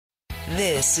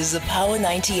This is a Power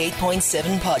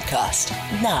 98.7 podcast.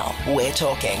 Now we're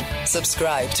talking.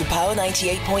 Subscribe to Power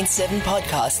 98.7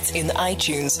 podcasts in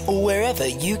iTunes or wherever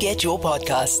you get your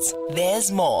podcasts.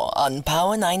 There's more on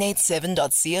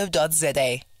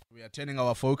power987.co.za. We are turning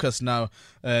our focus now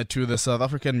to the South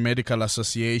African Medical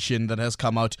Association that has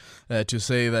come out to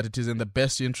say that it is in the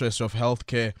best interest of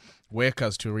healthcare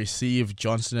workers to receive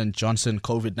Johnson & Johnson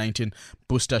COVID-19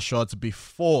 booster shots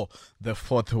before the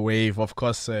fourth wave. Of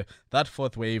course, that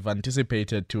fourth wave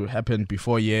anticipated to happen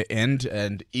before year end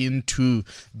and into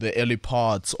the early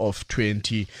parts of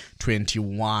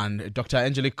 2021. Dr.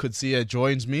 Angelique Coetzee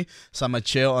joins me, Summer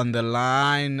Chair on the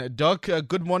line. Doc,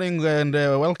 good morning and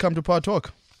welcome to Power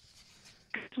Talk.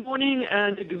 Good morning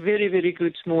and a very, very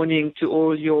good morning to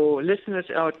all your listeners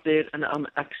out there, and I'm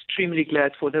extremely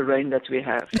glad for the rain that we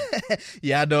have.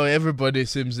 Yeah, no, everybody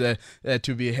seems to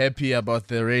be happy about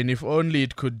the rain. If only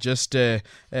it could just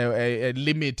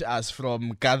limit us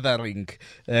from gathering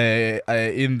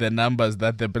in the numbers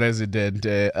that the president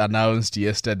announced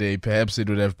yesterday. Perhaps it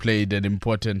would have played an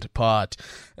important part.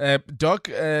 Doc,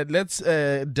 let's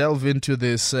delve into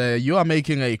this. You are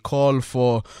making a call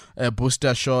for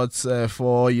booster shots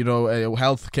for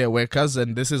healthcare workers,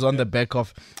 and this is on the back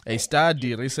of a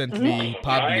study recently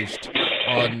published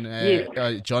on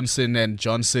Johnson &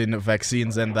 Johnson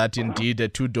vaccines, and that indeed a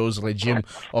two-dose regime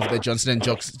of the Johnson &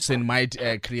 Johnson might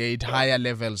create higher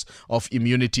levels of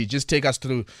immunity. Just take us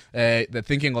through the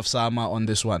thinking of SAMA on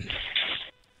this one.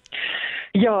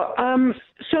 Yeah,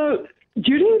 so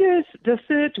during the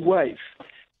third wave,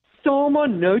 SAMA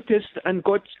noticed and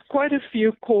got quite a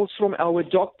few calls from our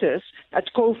doctors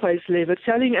at coalface level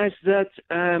telling us that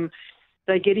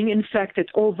they're getting infected,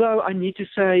 although I need to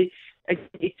say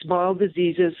it's mild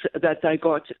diseases that they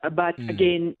got. But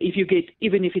again,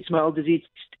 even if it's mild disease,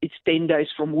 it's 10 days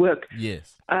from work.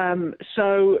 Yes.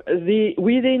 So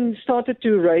we then started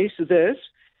to raise this.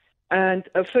 And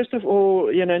first of all,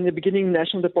 in the beginning,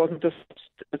 National Department of Health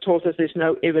told us there's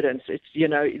no evidence. It's,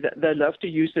 they love to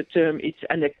use the term, it's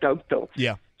anecdotal.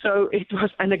 Yeah. So it was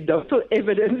anecdotal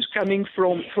evidence coming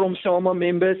from SAMA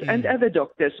members and other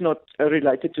doctors not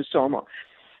related to SAMA.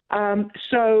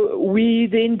 So we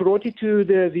then brought it to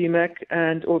the VMAC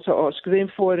and also asked them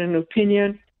for an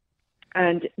opinion.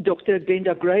 And Dr.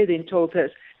 Glenda Gray then told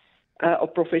us, or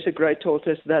Professor Gray told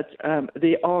us that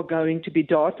there are going to be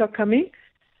data coming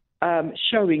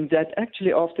showing that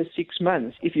actually after 6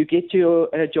 months, if you get your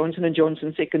Johnson &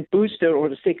 Johnson second booster or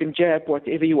the second jab,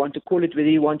 whatever you want to call it, whether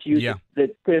you want to use the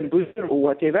term booster or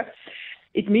whatever,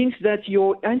 it means that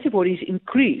your antibodies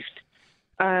increased.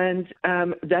 And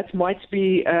that might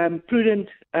be prudent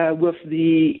with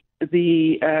the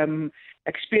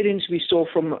experience we saw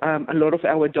from a lot of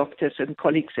our doctors and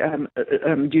colleagues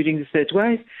during the third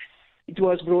wave. It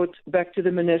was brought back to the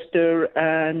minister,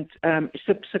 and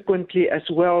subsequently as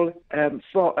well,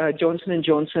 Johnson &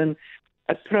 Johnson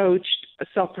approached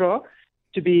SAHPRA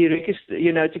to be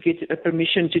registered, to get a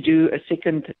permission to do a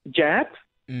second jab,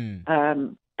 and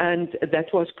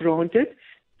that was granted.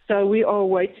 So we are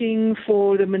waiting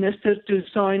for the minister to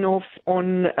sign off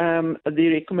on the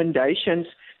recommendations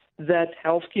that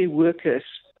healthcare workers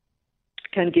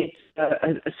can get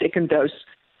a second dose,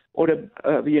 or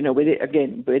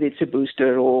whether it's a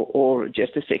booster or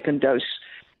just a second dose.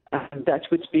 That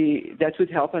would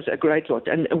help us a great lot.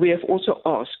 And we have also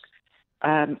asked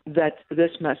that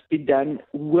this must be done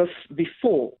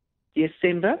before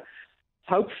December,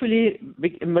 hopefully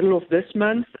middle of this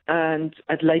month and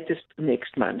at latest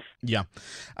next month. Yeah.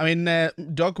 I mean,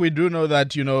 Doc, we do know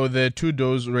that, the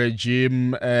two-dose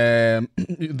regime, the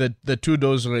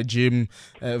two-dose regime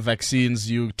vaccines,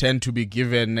 you tend to be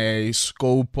given a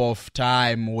scope of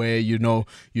time where, you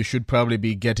should probably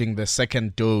be getting the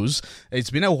second dose. It's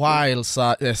been a while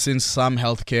since some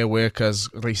healthcare workers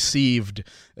received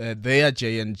their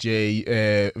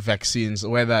J&J vaccines,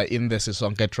 whether in the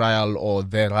Sisonke trial or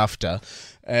thereafter.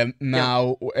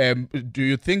 Do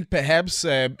you think perhaps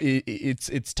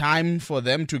it's time for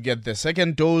them to get the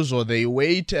second dose, or they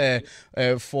wait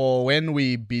for when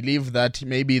we believe that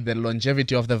maybe the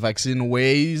longevity of the vaccine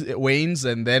wanes,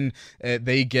 and then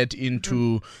they get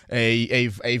into a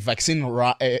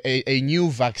new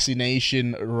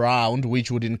vaccination round, which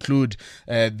would include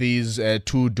these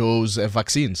two-dose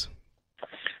vaccines?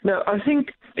 No, I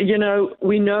think,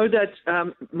 we know that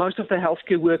most of the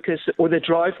healthcare workers, or the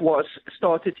drive was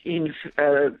started in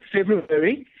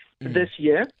February this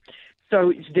year. So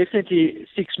it's definitely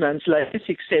 6 months later,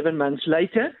 7 months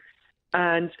later.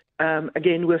 And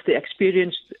again, with the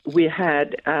experience we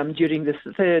had during the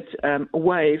third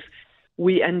wave,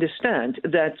 we understand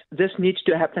that this needs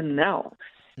to happen now.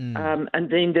 And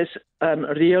then this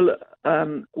real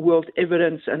world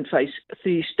evidence and phase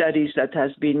 3 studies that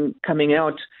has been coming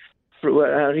out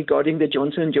regarding the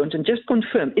Johnson & Johnson just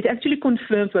confirmed. It actually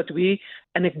confirmed what we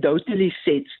anecdotally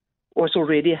said was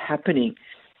already happening.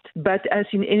 But as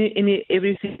in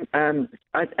everything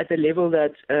at the level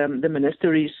that the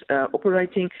minister is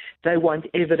operating, they want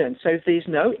evidence. So if there's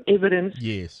no evidence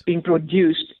being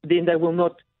produced, then they will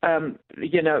not,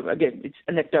 again, it's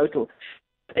anecdotal.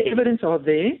 The evidence are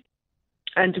there,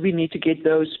 and we need to get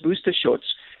those booster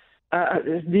shots.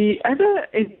 The other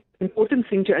important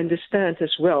thing to understand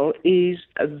as well is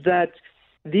that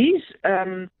these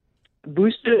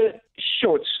booster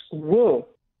shots will,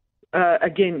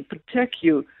 again, protect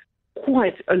you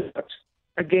quite a lot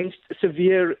against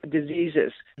severe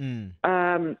diseases.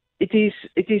 It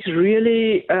is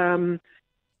really the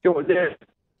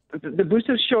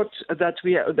booster shots that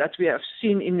we have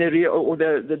seen in the real, or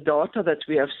the data that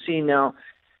we have seen now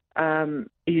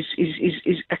is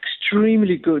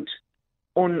extremely good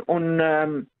on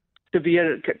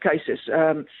severe cases.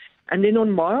 And then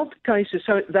on mild cases,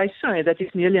 so they say that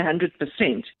it's nearly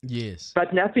 100%. Yes.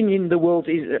 But nothing in the world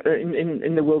is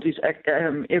in the world is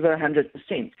ever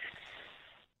 100%.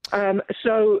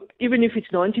 So even if it's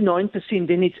 99%,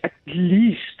 then it's at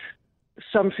least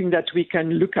something that we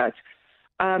can look at.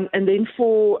 And then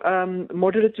for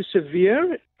moderate to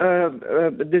severe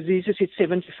diseases, it's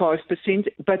 75%.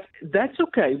 But that's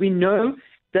okay. We know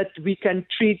that we can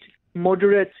treat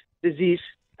moderate disease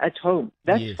at home.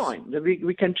 That's fine.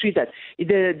 We can treat that.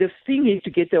 The thing is to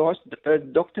get the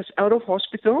doctors out of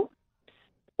hospital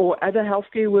or other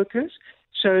healthcare workers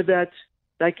so that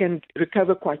they can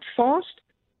recover quite fast,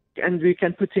 and we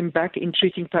can put them back in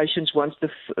treating patients once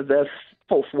the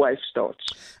fourth wave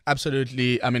starts.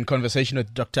 Absolutely. I mean, conversation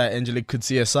with Dr. Angelique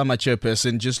Coetzee, SAMA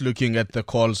chairperson, just looking at the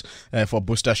calls for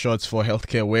booster shots for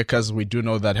healthcare workers. We do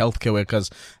know that healthcare workers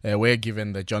were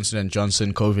given the Johnson &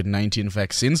 Johnson COVID-19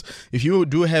 vaccines. If you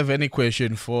do have any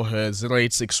question for her,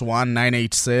 0861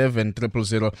 987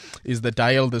 000 is the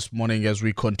dial this morning as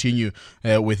we continue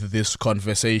with this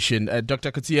conversation.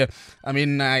 Dr. Coetzee, I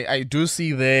mean, I do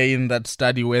see there in that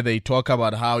study where they talk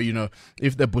about how,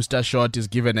 if the booster shot is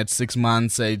given at 6 months,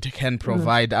 it can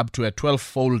provide up to a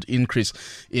 12-fold increase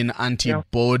in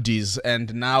antibodies.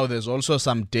 And now there's also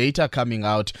some data coming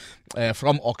out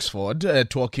from Oxford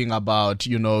talking about,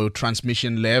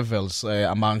 transmission levels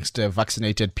amongst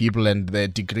vaccinated people and the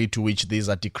degree to which these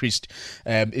are decreased.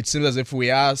 It seems as if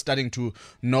we are starting to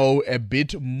know a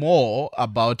bit more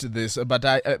about this. But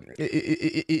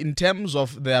in terms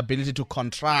of the ability to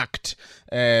contract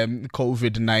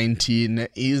COVID-19,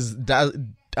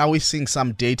 are we seeing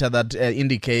some data that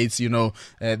indicates,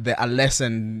 there are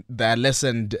lessened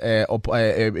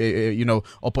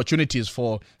opportunities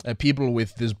for people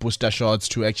with these booster shots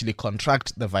to actually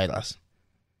contract the virus?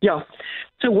 Yeah.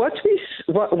 So what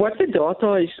the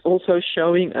data is also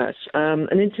showing us,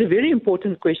 and it's a very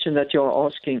important question that you're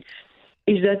asking,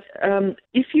 is that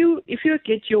if you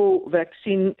get your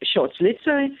vaccine shots, let's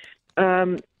say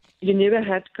you never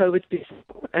had COVID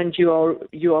before and you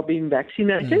are being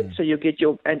vaccinated, so you get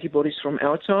your antibodies from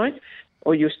outside,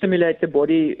 or you stimulate the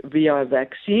body via a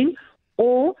vaccine,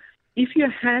 or if you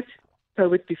had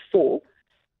COVID before,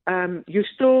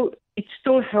 it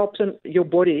still helps your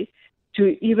body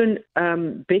to even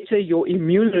better your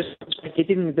immune response by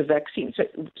getting the vaccine.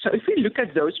 So if we look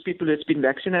at those people that's been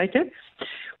vaccinated,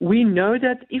 we know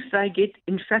that if they get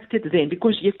infected then,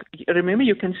 because remember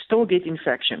you can still get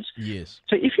infections. Yes.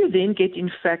 So if you then get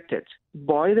infected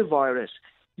by the virus,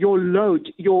 your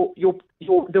load,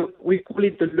 we call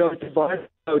it the load, the virus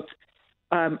load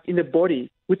in the body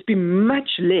would be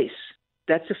much less.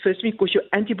 That's the first thing, because your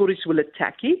antibodies will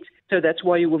attack it, so that's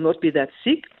why you will not be that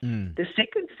sick. The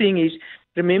second thing is,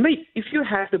 remember, if you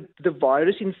have the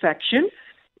virus infection,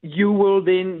 you will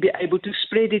then be able to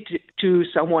spread it to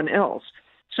someone else.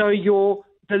 So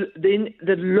then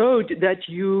the load that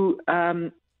you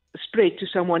spread to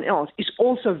someone else is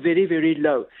also very, very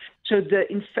low. So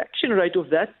the infection rate of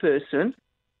that person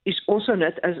is also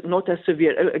not as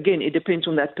severe. Again, it depends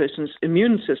on that person's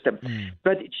immune system,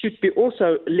 but it should be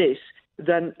also less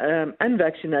than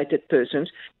unvaccinated persons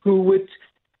who would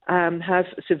have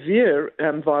severe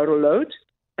viral load,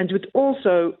 and would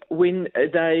also, when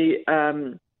they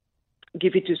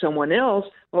give it to someone else,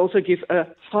 also give a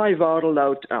high viral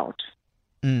load out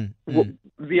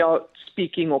via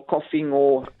speaking or coughing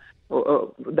or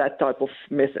that type of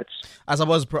methods. I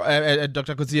suppose,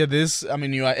 Dr.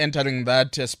 Coetzee, you are entering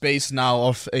that space now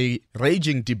of a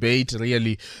raging debate,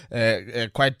 really,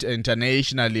 quite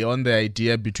internationally, on the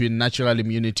idea between natural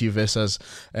immunity versus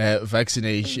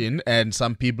vaccination, and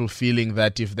some people feeling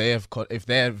that if they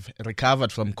have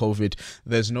recovered from COVID,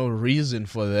 there's no reason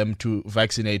for them to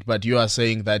vaccinate. But you are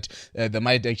saying that there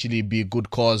might actually be good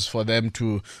cause for them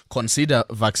to consider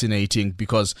vaccinating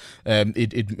because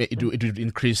it would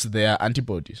increase their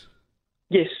antibodies.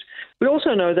 Yes. We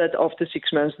also know that after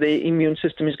 6 months, the immune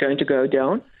system is going to go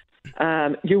down.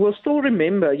 You will still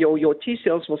remember, your T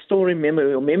cells will still remember,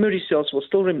 your memory cells will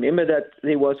still remember that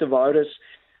there was a virus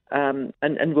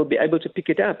and will be able to pick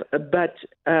it up. But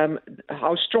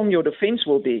how strong your defense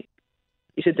will be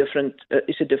is a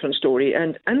different story.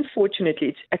 And unfortunately,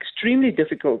 it's extremely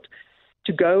difficult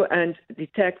to go and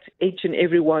detect each and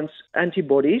everyone's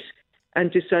antibodies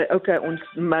and to say, okay, on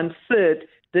month 3rd,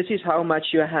 this is how much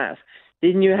you have.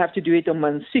 Then you have to do it on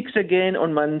month 6 again,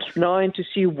 on month 9 to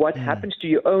see what happens to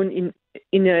your own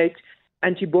innate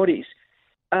antibodies.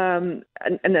 And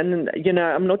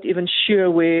I'm not even sure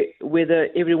whether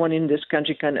everyone in this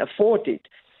country can afford it.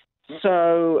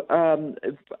 So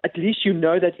at least you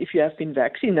know that if you have been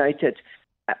vaccinated,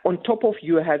 on top of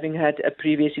you having had a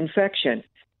previous infection,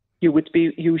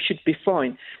 you should be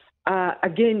fine.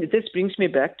 Again, this brings me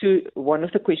back to one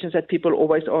of the questions that people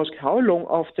always ask: how long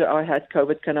after I had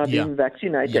COVID can I be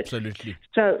vaccinated? Absolutely.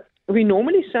 So we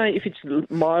normally say if it's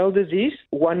mild disease,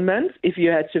 1 month. If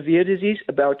you had severe disease,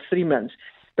 about 3 months.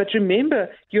 But remember,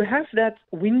 you have that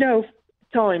window of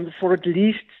time for at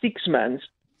least 6 months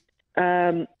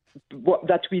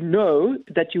that we know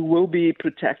that you will be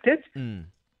protected.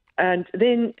 And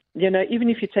then, even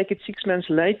if you take it 6 months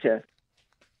later,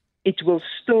 it will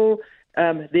still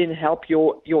then help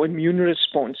your immune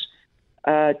response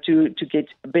to get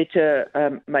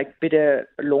better, make better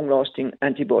long-lasting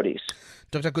antibodies.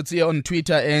 Dr. Coetzee, on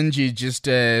Twitter, Angie just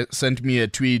sent me a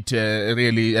tweet,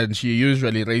 really, and she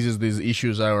usually raises these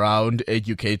issues around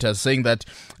educators, saying that,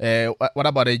 what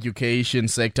about education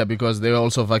sector, because they're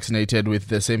also vaccinated with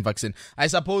the same vaccine. I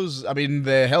suppose,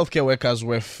 the healthcare workers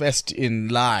were first in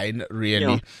line, really.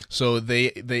 Yeah. So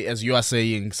they, as you are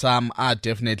saying, some are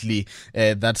definitely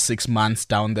that 6 months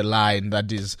down the line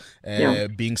that is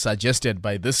being suggested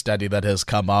by this study that has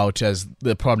come out as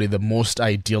probably the most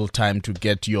ideal time to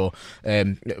get your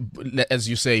as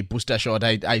you say, booster shot.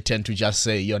 I tend to just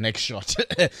say your next shot.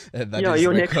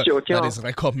 That is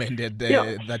recommended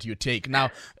that you take. Now,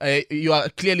 you are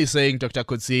clearly saying, Dr.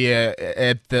 Coetzee,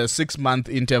 at the 6 month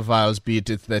intervals, be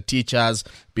it it's the teachers,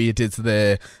 be it it's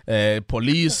the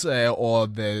police or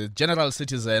the general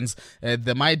citizens,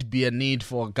 there might be a need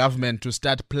for government to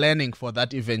start planning for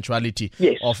that eventuality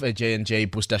of a J&J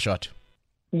booster shot.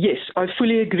 Yes, I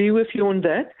fully agree with you on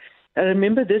that.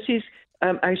 Remember, this is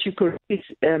as you correctly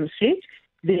said,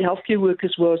 the healthcare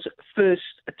workers was first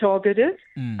targeted,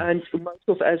 and most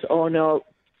of us are now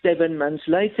 7 months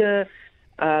later.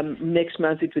 Next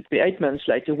month it would be 8 months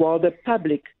later, while the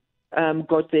public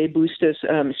got their boosters,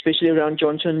 especially around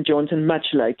Johnson & Johnson, much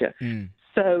later.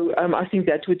 So I think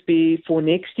that would be for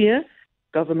next year.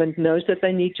 Government knows that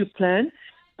they need to plan.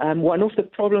 One of the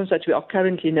problems that we are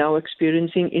currently now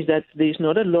experiencing is that there's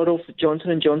not a lot of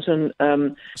Johnson & Johnson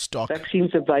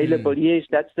vaccines available. Yes,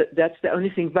 that's the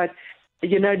only thing. But,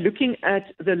 looking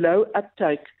at the low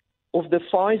uptake of the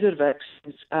Pfizer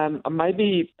vaccines,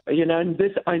 maybe, and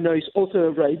this I know is also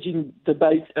a raging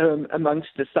debate amongst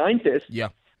the scientists,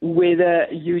 whether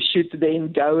you should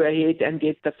then go ahead and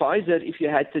get the Pfizer if you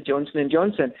had the Johnson &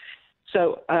 Johnson.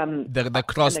 So the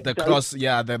cross.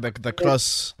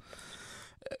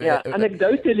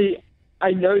 Anecdotally,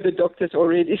 I know the doctors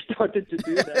already started to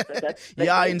do that.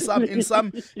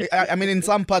 In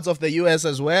some parts of the US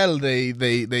as well,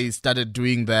 they started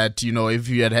doing that. If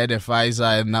you had a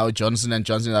Pfizer and now Johnson &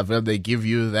 Johnson available, they give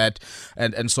you that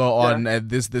and so on.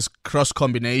 This cross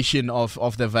combination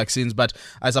of the vaccines. But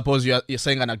I suppose you're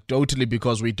saying anecdotally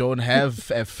because we don't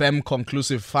have firm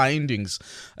conclusive findings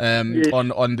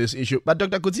on this issue. But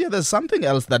Dr. Coetzee, there's something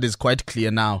else that is quite clear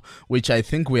now, which I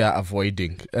think we are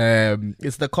avoiding.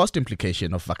 It's the cost implication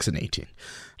of vaccinating.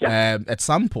 At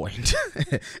some point,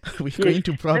 we're going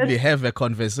to probably have a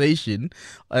conversation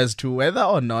as to whether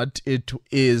or not it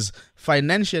is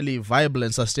financially viable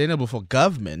and sustainable for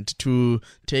government to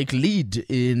take lead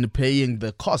in paying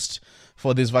the cost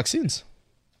for these vaccines.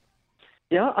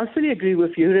 Yeah, I fully agree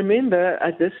with you. Remember,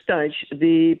 at this stage,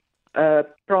 the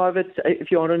private, if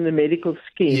you are on the medical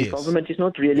scheme, government is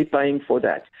not really paying for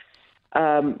that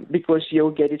because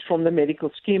you'll get it from the medical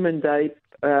scheme and they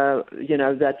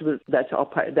that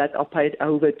are paid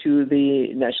over to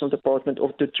the National Department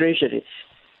of the Treasury.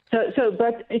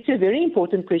 But it's a very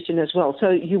important question as well.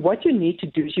 So what you need to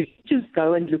do is you need to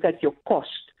go and look at your cost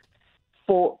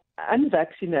for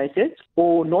unvaccinated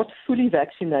or not fully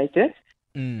vaccinated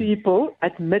people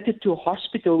admitted to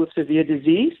hospital with severe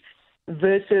disease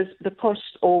versus the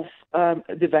cost of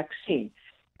the vaccine.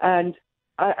 And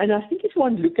I think if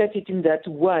one look at it in that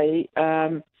way,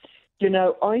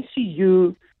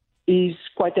 ICU is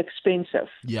quite expensive.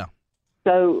 Yeah.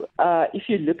 So if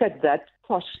you look at that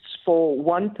costs for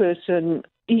one person,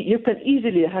 you can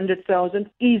easily 100,000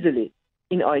 easily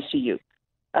in ICU.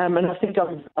 And I think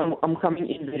I'm coming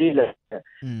in very low.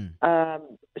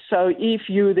 So if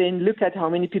you then look at how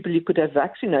many people you could have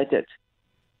vaccinated,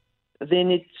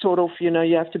 then it's sort of, you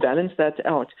have to balance that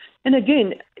out. And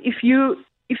again, if you're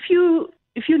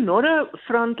not a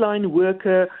frontline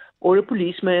worker or a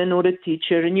policeman or a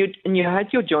teacher, and you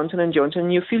had your Johnson & Johnson,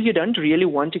 and you feel you don't really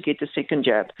want to get a second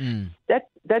jab, that's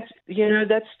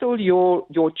still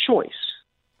your choice.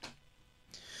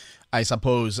 I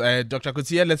suppose. Dr.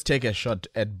 Coetzee, let's take a shot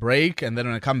at break, and then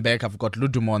when I come back, I've got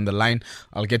Ludumo on the line.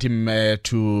 I'll get him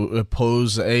to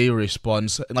pose a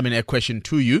question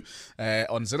to you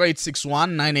on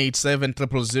 0861 987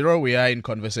 000. We are in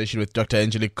conversation with Dr.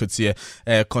 Angelique Coetzee,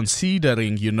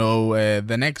 considering,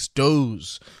 the next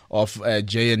dose of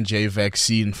J&J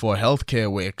vaccine for healthcare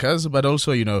workers, but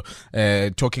also,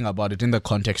 talking about it in the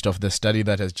context of the study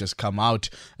that has just come out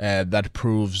that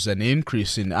proves an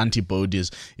increase in antibodies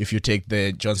if you take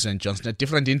the Johnson & Johnson at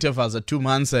different intervals. At 2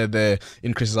 months, the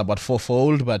increase is about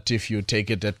 4-fold, but if you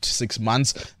take it at 6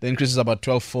 months, the increase is about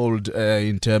 12-fold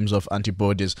in terms of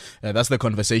antibodies. That's the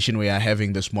conversation we are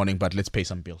having this morning, but let's pay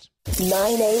some bills. 9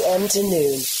 a.m. to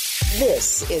noon.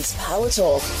 This is Power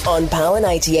Talk on Power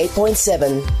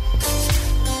 98.7.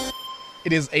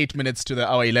 It is 8 minutes to the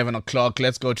hour, 11 o'clock.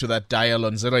 Let's go to that dial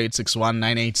on 0861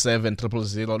 987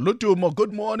 000. Ludumo,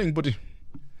 good morning, buddy.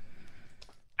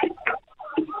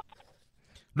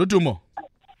 Ludumo.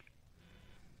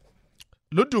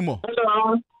 Hello.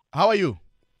 How are you?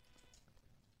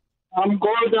 I'm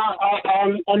good.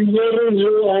 I'm hearing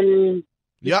you, and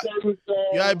you're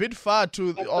a bit far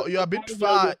you're a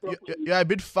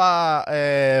bit far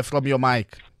from your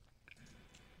mic.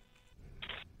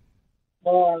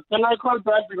 Can I call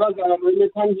back because I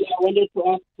wanted to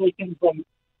ask questions from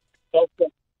doctor.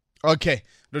 Okay,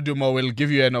 Ludumo, will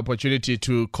give you an opportunity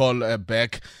to call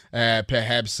back.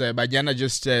 Perhaps Banyana,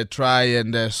 just try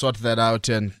and sort that out,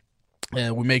 and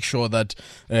we make sure that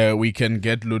we can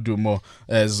get Ludumo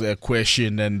as a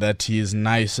question and that he is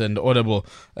nice and audible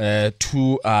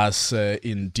to us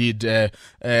indeed.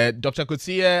 Dr.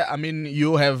 Coetzee,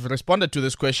 you have responded to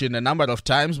this question a number of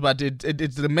times, but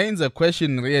it remains a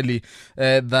question really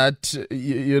that,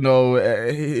 it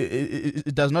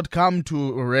does not come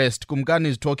to rest. Kumkani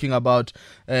is talking about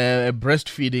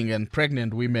breastfeeding and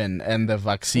pregnant women and the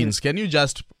vaccines. Can you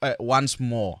just once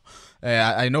more,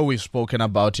 I know we've spoken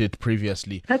about it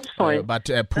previously. That's fine. But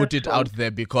put it out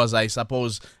there, because I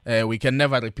suppose we can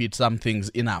never repeat some things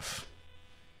enough.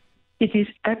 It is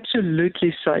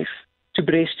absolutely safe to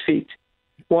breastfeed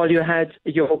while you had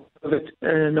your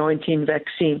COVID-19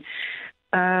 vaccine.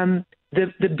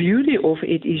 The beauty of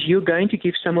it is you're going to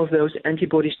give some of those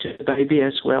antibodies to the baby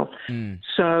as well.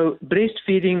 So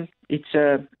breastfeeding, it's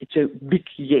a big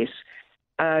yes.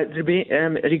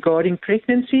 Regarding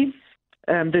pregnancy,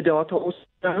 the data also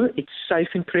know it's safe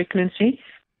in pregnancy.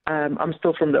 I'm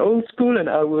still from the old school, and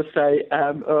I will say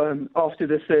after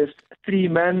the first 3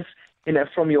 months,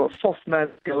 from your 4th month,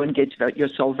 go and get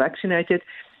yourself vaccinated.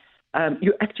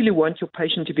 You actually want your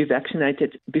patient to be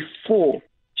vaccinated before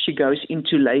she goes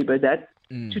into labor, that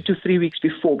 2 to 3 weeks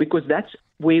before, because that's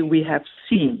where we have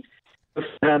seen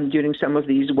during some of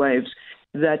these waves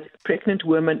that pregnant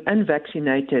women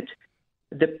unvaccinated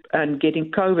and getting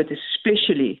COVID,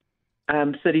 especially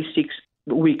 36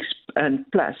 weeks and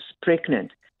plus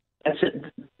pregnant, that's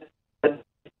a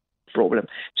problem.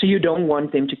 So you don't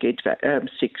want them to get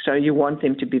sick, so you want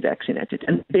them to be vaccinated.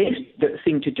 And the best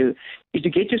thing to do is to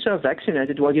get yourself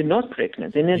vaccinated while you're not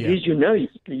pregnant, and at least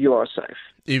you are safe.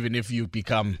 Even if you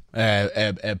become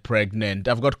pregnant.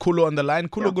 I've got Kulu on the line.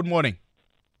 Kulu, Good morning.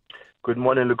 Good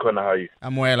morning, Lukona. How are you?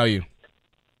 I'm well. How are you?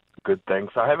 Good,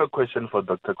 thanks. I have a question for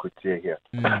Dr. Coetzee here.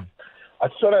 I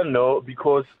just want to know,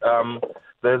 because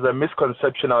there's a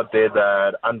misconception out there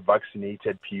that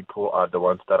unvaccinated people are the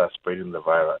ones that are spreading the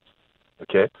virus.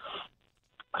 Okay?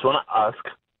 I just want to ask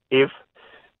if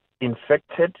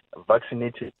infected,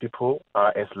 vaccinated people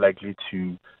are as likely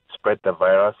to spread the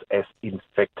virus as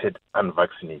infected,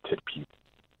 unvaccinated people.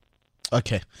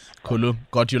 Okay. Kulu,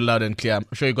 got you loud and clear. I'm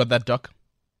sure you got that, Doc?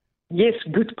 Yes,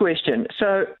 good question.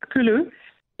 So, Kulu,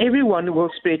 everyone will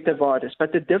spread the virus,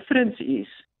 but the difference is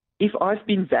if I've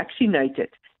been vaccinated,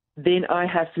 then I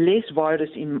have less virus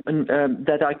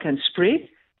that I can spread,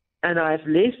 and I have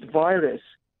less virus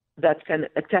that can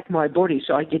attack my body,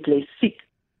 so I get less sick.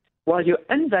 While your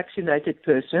unvaccinated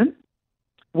person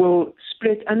will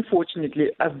spread,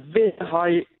 unfortunately, a very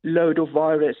high load of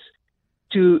virus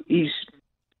to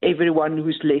everyone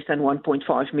who's less than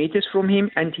 1.5 meters from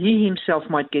him, and he himself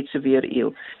might get severe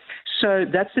ill. So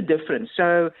that's the difference.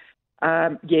 So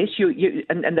yes,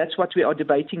 and that's what we are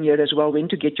debating here as well, when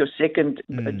to get your second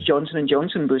Johnson &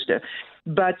 Johnson booster.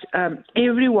 But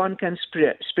everyone can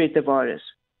spread the virus,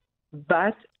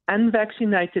 but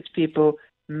unvaccinated people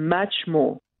much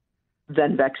more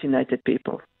than vaccinated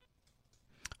people.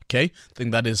 Okay, I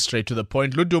think that is straight to the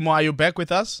point. Ludumo, are you back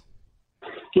with us?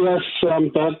 Yes, I'm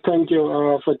back. Thank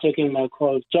you for taking my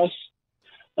call. Just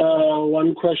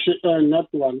one question, not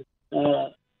one.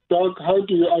 Doc, how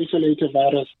do you isolate a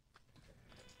virus?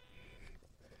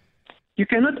 You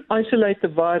cannot isolate the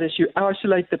virus, you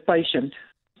isolate the patient.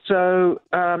 So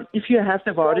if you have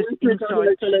the virus if you can't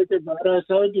isolate the virus,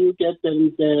 how do you get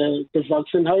the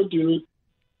vaccine? How do you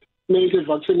make a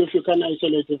vaccine if you can't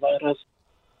isolate the virus?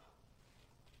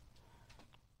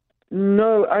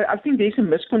 No, I think there's a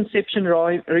misconception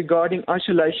regarding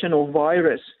isolation of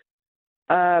virus.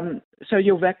 So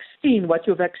your vaccine, what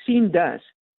your vaccine does,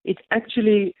 it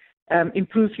actually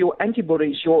improves your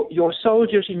antibodies, your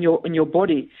soldiers in your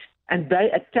body, and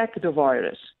they attack the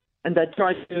virus, and they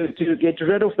try to get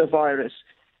rid of the virus.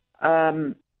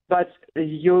 But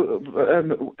your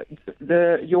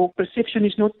perception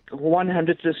is not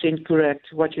 100%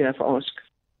 correct, what you have asked.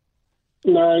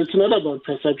 No, it's not about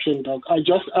perception, Doc. I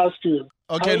just asked you.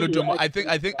 Okay, Ludumo. I think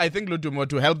Ludumo,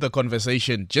 to help the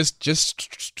conversation, just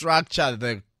structure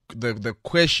the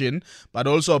question, but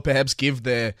also perhaps give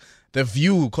the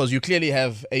view, because you clearly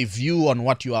have a view on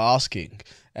what you are asking,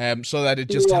 so that it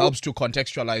just helps to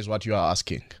contextualize what you are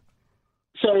asking.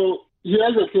 So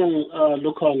here's the thing,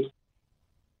 Lucan.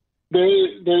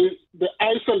 They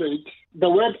isolate, the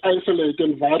word isolate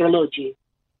in virology,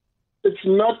 it's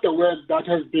not the word that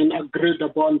has been agreed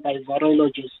upon by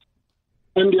virologists.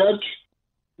 And yet,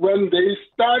 when they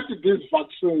start this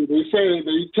vaccine, they say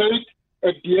they take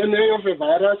a DNA of a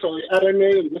virus or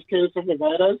RNA, in this case of a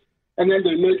virus, and then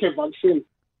they make a vaccine.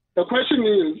 The question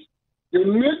is, you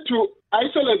need to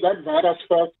isolate that virus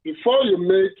first before you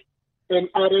make an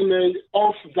RNA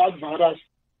of that virus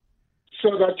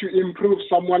so that you improve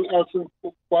someone else's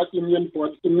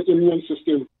immune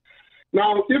system.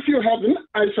 Now, if you haven't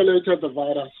isolated the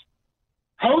virus,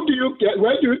 where do you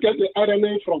get the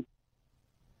RNA from?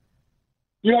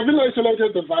 You haven't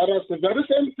isolated the virus. The very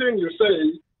same thing you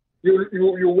say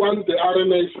you want the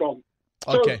RNA from.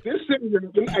 Okay. So this thing you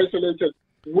haven't isolated,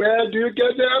 where do you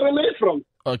get the RNA from?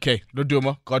 Okay,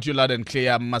 Ludumo, got you loud and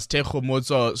clear. I must take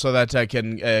Khomotso so that I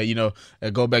can,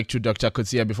 go back to Dr.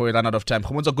 Coetzee before we run out of time.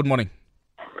 Khomotso, good morning.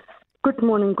 Good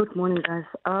morning, guys.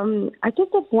 I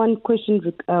just have one question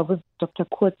with Dr.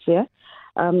 Coetzee,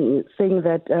 saying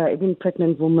that even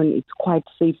pregnant women, it's quite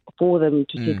safe for them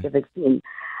to take the vaccine.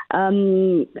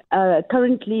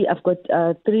 Currently, I've got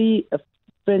 3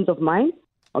 friends of mine,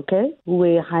 okay, who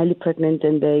were highly pregnant,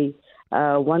 and they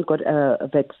one got a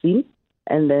vaccine,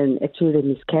 and then actually they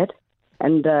miscarried,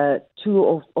 and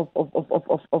 2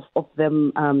 of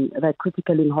them were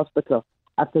critically in hospital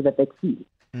after the vaccine.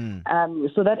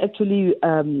 So that actually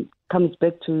comes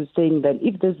back to saying that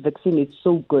if this vaccine is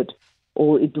so good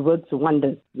or it works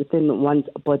wonders within one's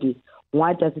body,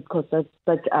 why does it cause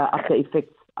such after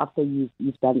effects after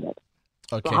you've done that?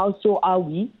 Okay. So how sure are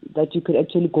we that you could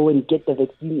actually go and get the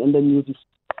vaccine and then you'll be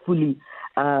fully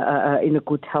in a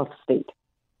good health state?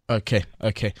 Okay.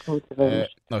 Okay,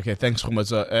 thanks,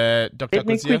 Khomotso. Dr.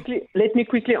 Coetzee? Let me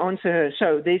quickly answer her.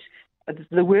 So there's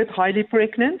the word highly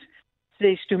pregnant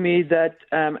says to me that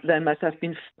they must have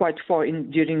been quite far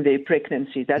in during their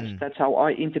pregnancy. That's how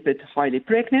I interpret highly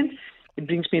pregnant. It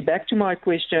brings me back to my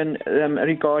question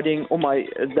regarding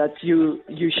that you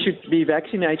should be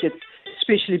vaccinated,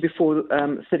 especially before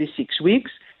 36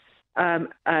 weeks. And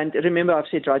remember, I've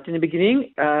said right in the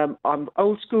beginning, I'm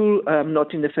old school,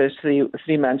 not in the first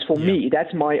three months. For me,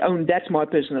 that's my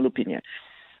personal opinion.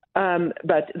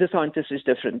 But the scientist is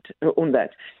different on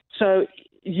that. So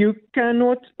you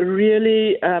cannot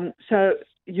really. So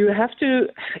you have to.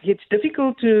 It's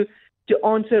difficult to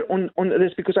answer on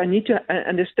this because I need to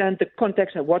understand the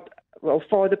context of how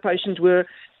far the patients were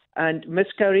and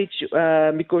miscarriage.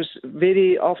 Because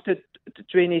very after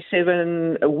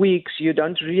 27 weeks, you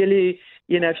don't really.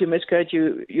 If you miscarriage,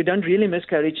 you don't really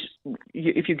miscarriage.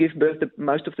 If you give birth,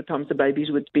 most of the times the babies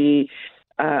would be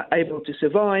able to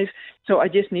survive. So I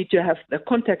just need to have the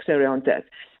context around that.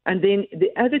 And then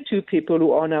the other 2 people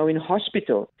who are now in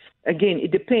hospital, again,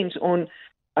 it depends on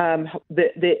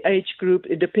the age group.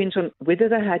 It depends on whether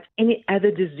they had any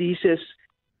other diseases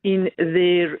in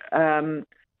their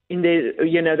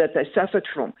that they suffered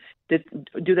from.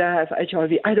 Do they have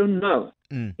HIV? I don't know.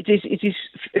 It is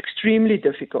extremely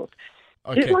difficult.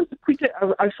 Okay. Just want to quickly,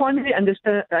 I finally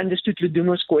understood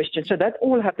Ludumo's question. So that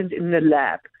all happens in the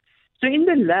lab. So in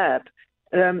the lab,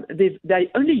 they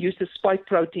only use the spike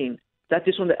protein that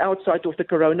is on the outside of the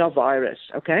coronavirus,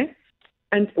 okay?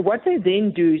 And what they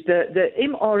then do is the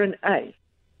mRNA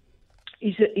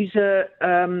is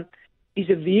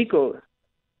a vehicle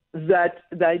that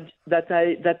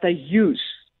they use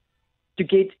to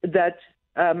get that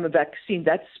vaccine,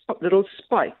 that little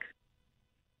spike,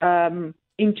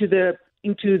 into the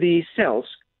cells,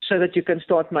 so that you can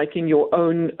start making your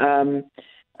own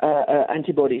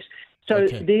antibodies. So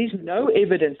there is no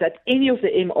evidence that any of the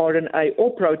mRNA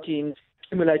or proteins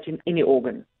stimulate in any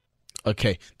organ.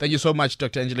 Okay. Thank you so much,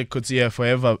 Dr. Angelique Coetzee, for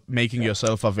ever making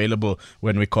yourself available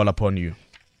when we call upon you.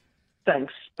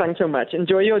 Thanks so much.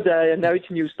 Enjoy your day, and now it's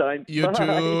news time. You Bye.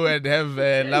 too, and have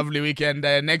a lovely weekend.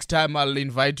 Next time I'll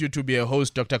invite you to be a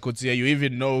host, Dr. Coetzee. You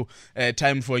even know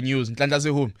time for news.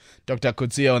 Dr.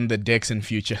 Coetzee on the decks in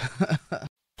future.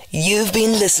 You've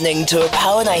been listening to a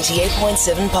Power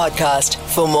 98.7 podcast.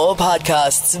 For more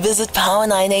podcasts, visit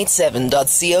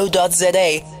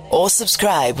power987.co.za or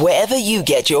subscribe wherever you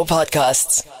get your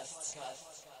podcasts.